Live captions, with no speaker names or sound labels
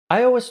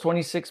iOS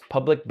 26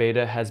 public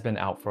beta has been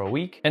out for a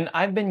week, and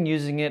I've been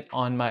using it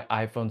on my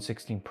iPhone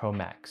 16 Pro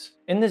Max.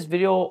 In this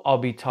video, I'll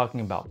be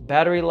talking about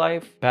battery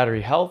life,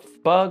 battery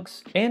health,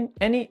 bugs, and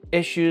any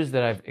issues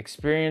that I've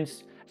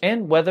experienced,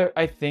 and whether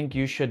I think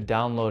you should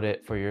download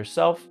it for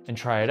yourself and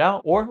try it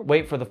out, or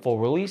wait for the full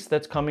release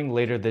that's coming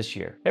later this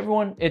year. Hey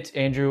everyone, it's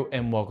Andrew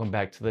and welcome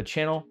back to the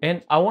channel.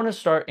 And I want to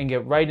start and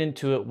get right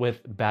into it with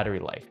battery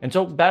life. And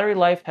so battery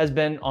life has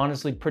been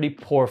honestly pretty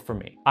poor for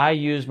me. I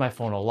use my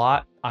phone a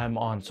lot. I'm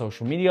on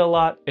social media a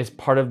lot. It's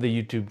part of the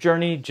YouTube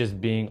journey, just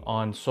being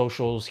on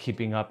socials,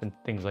 keeping up and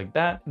things like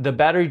that. The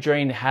battery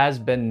drain has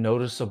been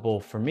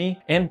noticeable for me,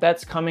 and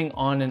that's coming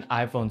on an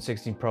iPhone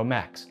 16 Pro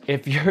Max.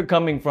 If you're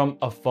coming from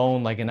a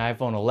phone like an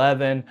iPhone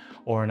 11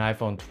 or an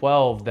iPhone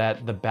 12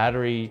 that the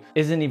battery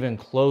isn't even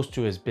close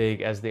to as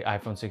big as the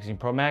iPhone 16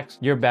 Pro Max,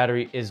 your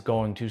battery is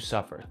going to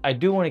suffer. I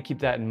do want to keep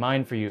that in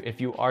mind for you if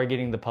you are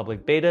getting the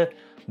public beta,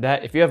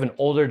 that if you have an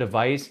older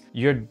device,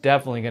 you're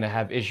definitely gonna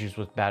have issues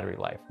with battery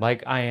life,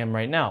 like I am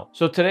right now.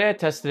 So today I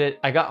tested it.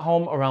 I got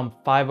home around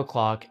 5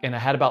 o'clock and I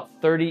had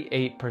about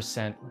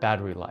 38%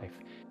 battery life.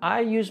 I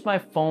used my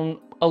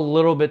phone a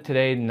little bit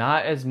today,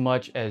 not as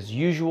much as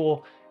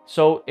usual.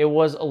 So it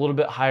was a little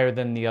bit higher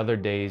than the other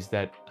days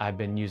that I've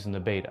been using the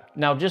beta.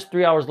 Now, just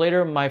 3 hours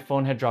later, my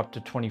phone had dropped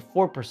to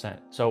 24%.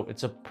 So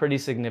it's a pretty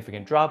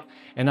significant drop.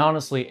 And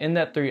honestly, in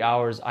that 3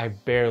 hours, I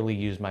barely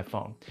used my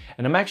phone.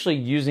 And I'm actually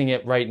using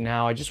it right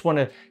now. I just want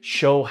to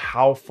show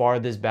how far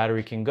this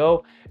battery can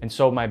go. And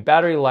so my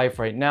battery life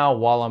right now,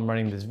 while I'm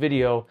running this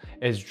video,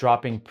 is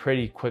dropping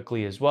pretty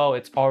quickly as well.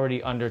 It's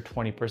already under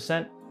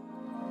 20%.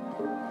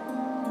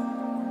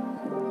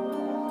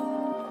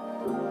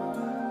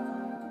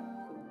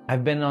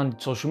 I've been on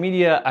social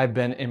media, I've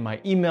been in my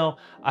email,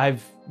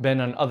 I've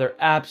been on other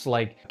apps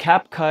like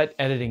CapCut,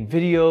 editing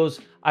videos.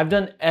 I've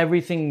done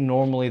everything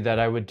normally that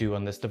I would do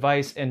on this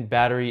device, and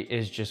battery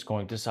is just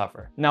going to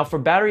suffer. Now for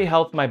battery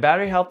health, my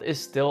battery health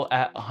is still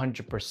at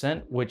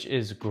 100%, which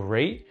is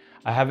great.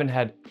 I haven't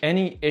had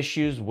any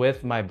issues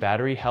with my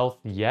battery health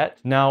yet.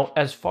 Now,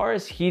 as far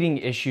as heating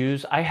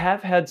issues, I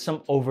have had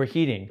some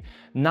overheating.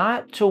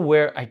 Not to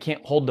where I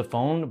can't hold the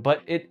phone,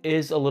 but it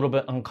is a little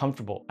bit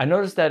uncomfortable. I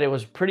noticed that it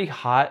was pretty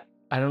hot.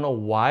 I don't know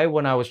why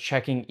when I was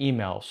checking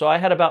email. So I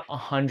had about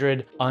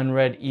 100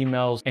 unread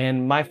emails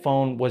and my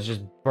phone was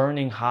just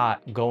burning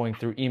hot going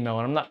through email,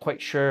 and I'm not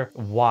quite sure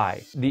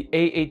why. The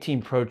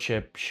A18 Pro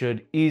chip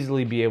should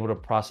easily be able to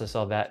process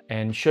all that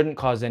and shouldn't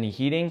cause any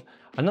heating.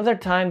 Another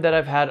time that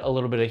I've had a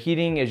little bit of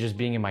heating is just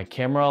being in my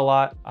camera a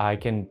lot. I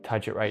can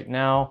touch it right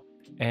now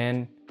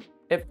and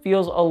it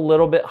feels a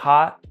little bit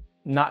hot.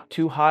 Not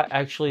too hot,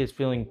 actually. It's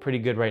feeling pretty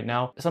good right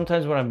now.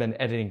 Sometimes when I've been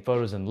editing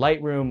photos in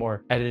Lightroom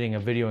or editing a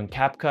video in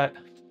CapCut,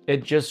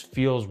 it just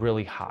feels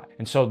really hot.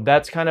 And so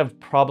that's kind of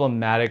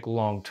problematic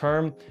long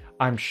term.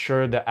 I'm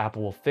sure that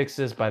Apple will fix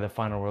this by the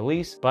final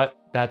release, but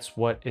that's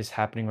what is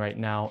happening right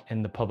now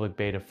in the public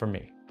beta for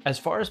me. As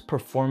far as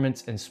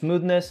performance and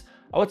smoothness,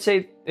 I would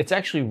say it's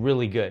actually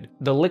really good.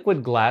 The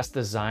liquid glass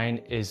design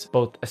is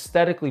both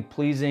aesthetically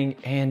pleasing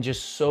and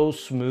just so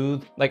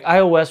smooth. Like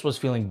iOS was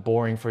feeling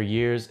boring for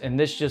years, and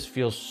this just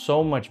feels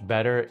so much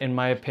better in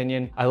my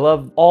opinion. I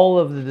love all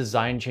of the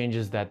design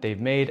changes that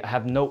they've made. I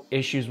have no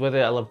issues with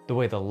it. I love the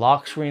way the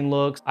lock screen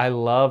looks. I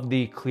love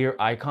the clear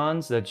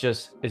icons. That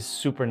just is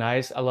super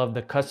nice. I love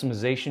the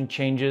customization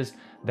changes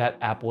that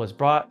Apple has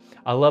brought.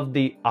 I love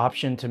the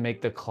option to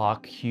make the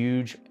clock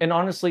huge. And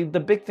honestly, the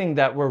big thing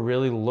that we're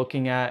really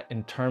looking at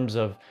in terms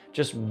of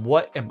just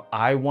what am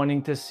I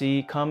wanting to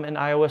see come in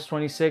iOS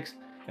 26,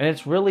 and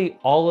it's really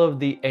all of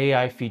the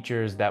AI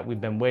features that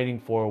we've been waiting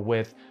for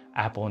with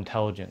Apple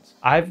Intelligence.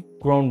 I've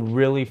grown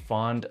really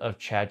fond of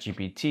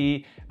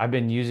ChatGPT. I've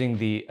been using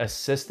the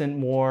assistant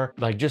more,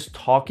 like just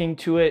talking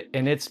to it,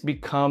 and it's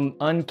become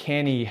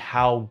uncanny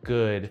how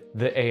good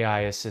the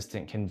AI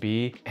assistant can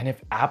be. And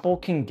if Apple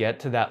can get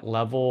to that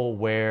level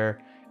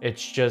where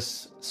it's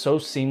just so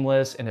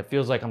seamless and it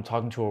feels like I'm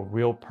talking to a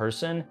real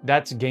person,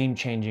 that's game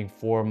changing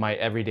for my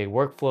everyday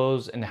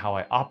workflows and how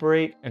I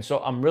operate. And so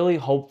I'm really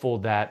hopeful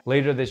that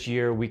later this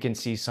year, we can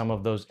see some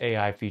of those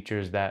AI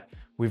features that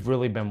we've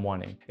really been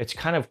wanting. It's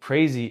kind of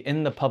crazy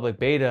in the public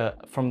beta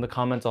from the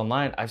comments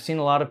online. I've seen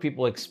a lot of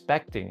people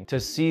expecting to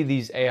see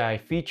these AI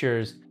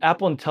features.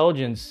 Apple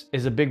Intelligence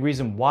is a big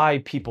reason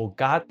why people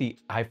got the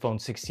iPhone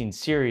 16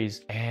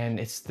 series, and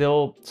it's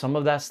still, some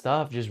of that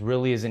stuff just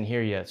really isn't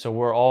here yet. So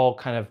we're all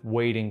kind of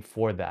waiting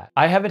for that.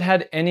 I haven't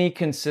had any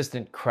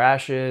consistent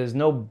crashes,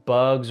 no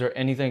bugs or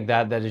anything like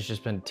that that has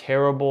just been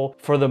terrible.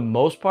 For the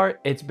most part,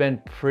 it's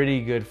been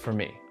pretty good for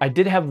me. I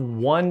did have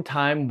one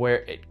time where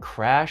it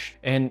crashed,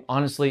 and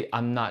honestly,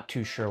 I'm not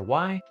too sure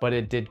why, but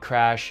it did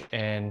crash,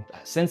 and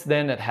since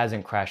then it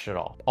hasn't crashed at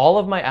all. All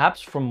of my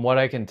apps, from what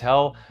I can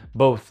tell,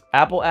 both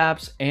Apple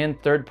apps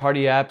and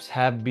third-party apps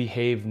have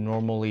behaved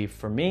normally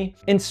for me.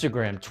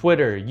 Instagram,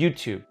 Twitter,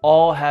 YouTube,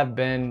 all have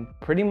been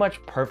pretty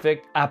much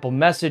perfect. Apple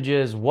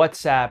Messages,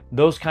 WhatsApp,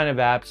 those kind of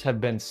apps have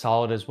been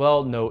solid as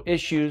well, no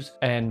issues.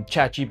 And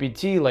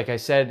ChatGPT, like I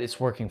said, it's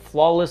working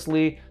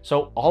flawlessly.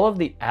 So all of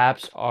the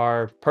apps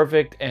are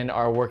perfect and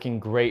are working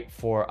great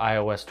for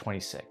iOS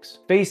 26.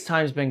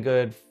 FaceTime's been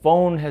good,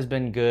 phone has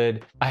been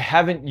good. I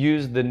haven't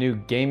used the new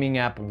gaming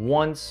app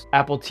once.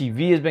 Apple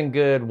TV has been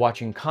good,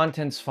 watching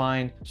content's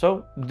fine.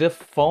 So the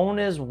phone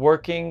is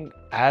working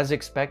as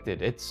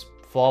expected. It's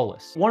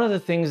flawless. One of the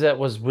things that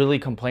was really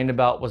complained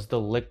about was the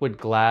liquid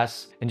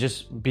glass and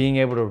just being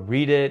able to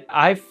read it.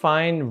 I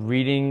find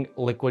reading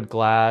liquid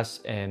glass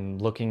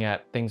and looking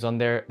at things on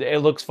there, it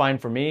looks fine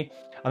for me.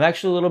 I'm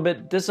actually a little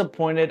bit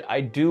disappointed.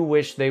 I do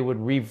wish they would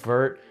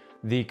revert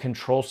the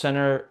control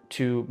center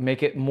to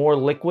make it more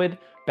liquid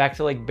back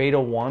to like beta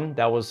 1.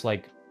 That was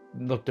like,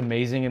 looked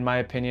amazing in my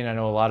opinion. I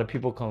know a lot of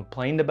people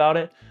complained about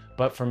it,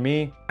 but for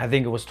me, I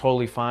think it was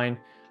totally fine.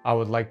 I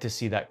would like to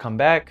see that come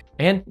back.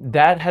 And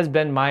that has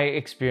been my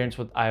experience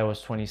with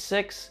iOS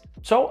 26.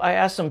 So I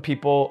asked some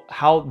people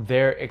how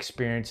their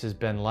experience has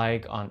been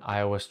like on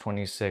iOS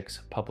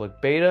 26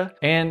 public beta.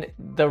 And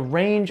the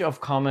range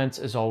of comments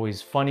is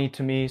always funny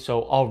to me.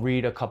 So I'll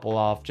read a couple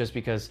off just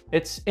because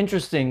it's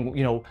interesting.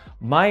 You know,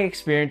 my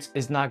experience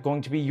is not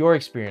going to be your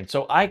experience.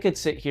 So I could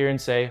sit here and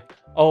say,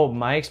 oh,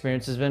 my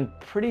experience has been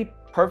pretty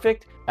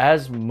perfect,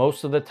 as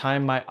most of the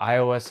time my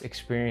iOS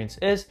experience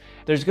is.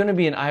 There's going to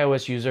be an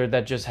iOS user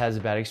that just has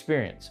a bad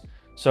experience.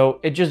 So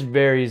it just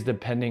varies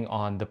depending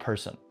on the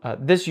person.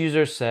 This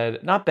user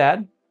said, not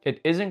bad.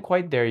 It isn't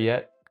quite there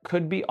yet.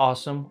 Could be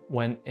awesome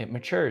when it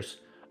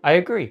matures. I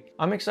agree.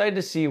 I'm excited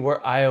to see where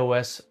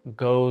iOS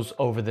goes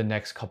over the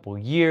next couple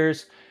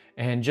years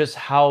and just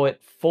how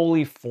it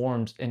fully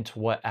forms into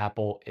what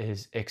Apple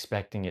is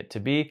expecting it to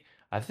be.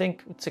 I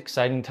think it's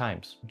exciting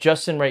times.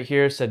 Justin right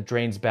here said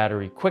drains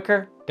battery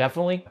quicker.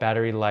 Definitely,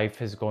 battery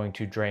life is going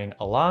to drain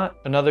a lot.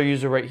 Another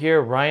user right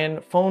here,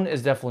 Ryan, phone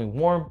is definitely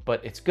warm,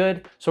 but it's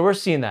good. So we're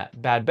seeing that,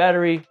 bad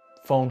battery,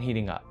 phone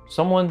heating up.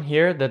 Someone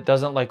here that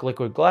doesn't like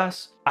liquid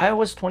glass,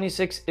 iOS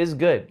 26 is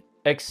good,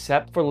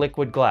 except for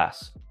liquid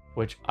glass,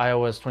 which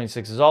iOS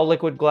 26 is all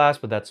liquid glass,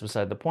 but that's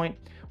beside the point,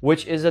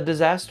 which is a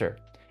disaster.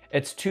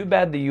 It's too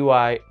bad the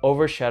UI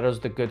overshadows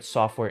the good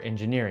software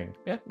engineering.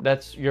 Yeah,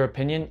 that's your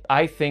opinion.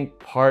 I think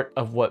part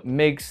of what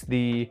makes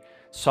the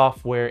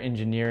software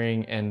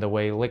engineering and the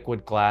way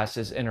liquid glass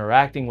is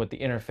interacting with the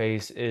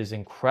interface is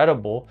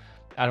incredible.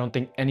 I don't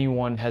think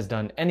anyone has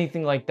done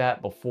anything like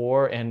that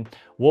before, and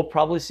we'll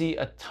probably see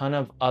a ton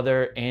of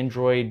other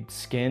Android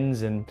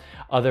skins and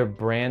other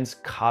brands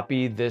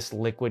copy this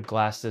liquid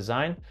glass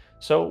design.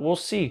 So we'll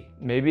see.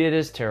 Maybe it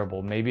is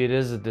terrible. Maybe it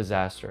is a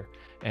disaster.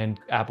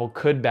 And Apple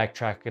could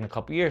backtrack in a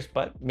couple years,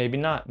 but maybe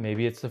not.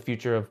 Maybe it's the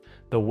future of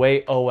the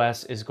way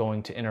OS is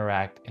going to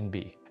interact and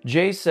be.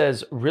 Jay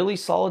says, really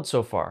solid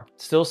so far.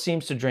 Still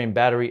seems to drain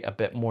battery a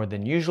bit more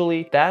than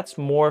usually. That's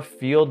more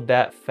field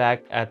that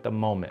fact at the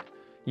moment.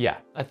 Yeah,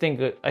 I think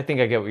I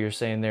get what you're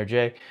saying there,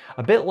 Jay.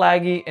 A bit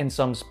laggy in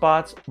some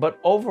spots, but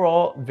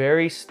overall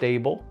very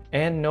stable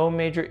and no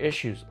major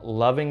issues.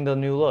 Loving the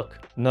new look.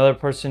 Another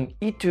person,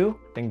 Itu,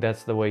 I think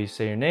that's the way you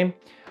say your name.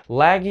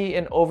 Laggy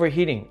and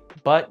overheating,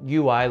 but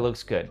UI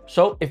looks good.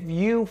 So if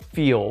you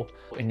feel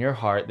in your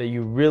heart that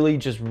you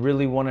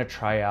really want to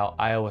try out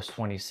iOS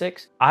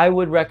 26, I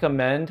would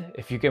recommend,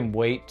 if you can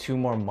wait 2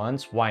 more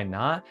months, why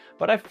not?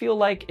 But I feel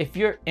like if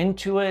you're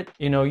into it,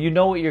 you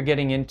know what you're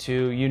getting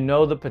into, you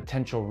know the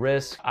potential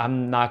risk.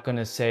 I'm not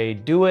gonna say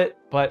do it,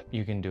 but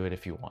you can do it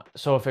if you want.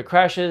 So if it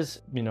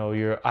crashes, you know,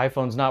 your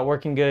iPhone's not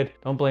working good,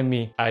 don't blame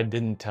me. I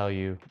didn't tell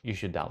you you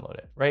should download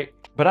it, right?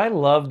 But I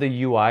love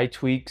the UI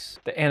tweaks.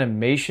 The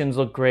animations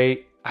look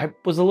great. I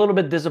was a little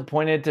bit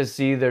disappointed to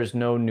see there's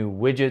no new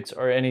widgets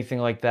or anything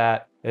like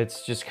that.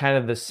 It's just kind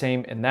of the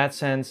same in that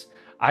sense.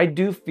 I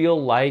do feel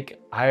like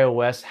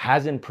iOS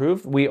has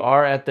improved. We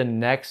are at the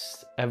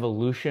next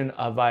evolution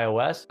of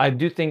iOS. I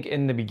do think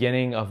in the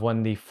beginning of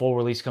when the full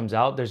release comes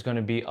out, there's going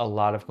to be a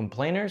lot of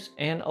complainers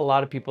and a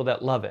lot of people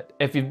that love it.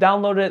 If you've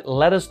downloaded it,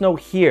 let us know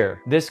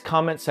here, this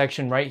comment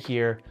section right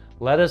here.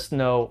 Let us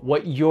know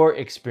what your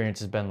experience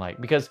has been like,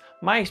 because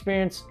my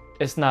experience,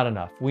 it's not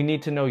enough. We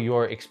need to know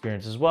your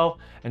experience as well.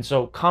 And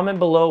so comment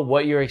below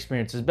what your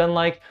experience has been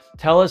like.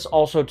 Tell us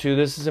also too,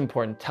 this is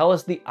important, tell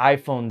us the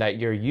iPhone that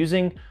you're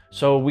using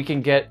so we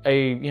can get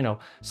a, you know,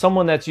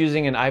 someone that's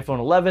using an iPhone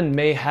 11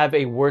 may have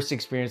a worse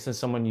experience than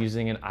someone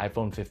using an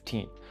iPhone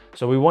 15.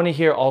 So we want to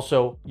hear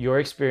also your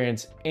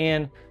experience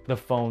and the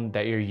phone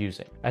that you're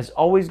using. As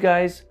always,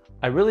 guys,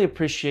 I really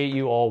appreciate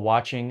you all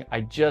watching.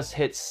 I just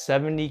hit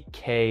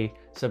 70K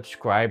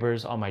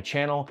subscribers on my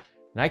channel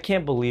and I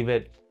can't believe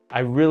it. I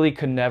really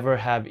could never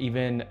have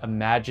even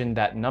imagined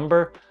that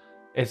number.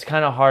 It's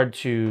kind of hard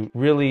to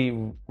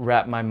really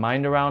wrap my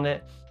mind around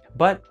it,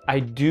 but I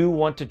do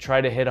want to try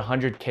to hit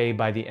 100K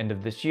by the end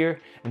of this year.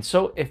 And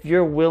so if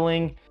you're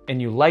willing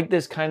and you like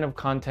this kind of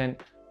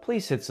content,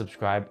 please hit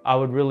subscribe. I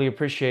would really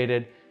appreciate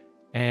it.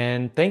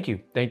 And thank you.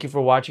 Thank you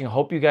for watching. I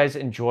hope you guys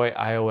enjoy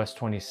iOS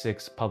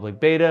 26 public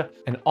beta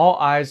and all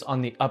eyes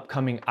on the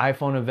upcoming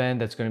iPhone event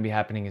that's going to be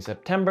happening in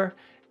September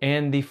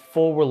and the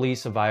full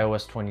release of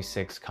iOS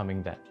 26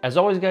 coming then. As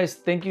always, guys,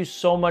 thank you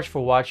so much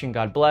for watching.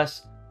 God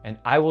bless, and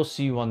I will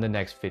see you on the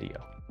next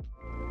video.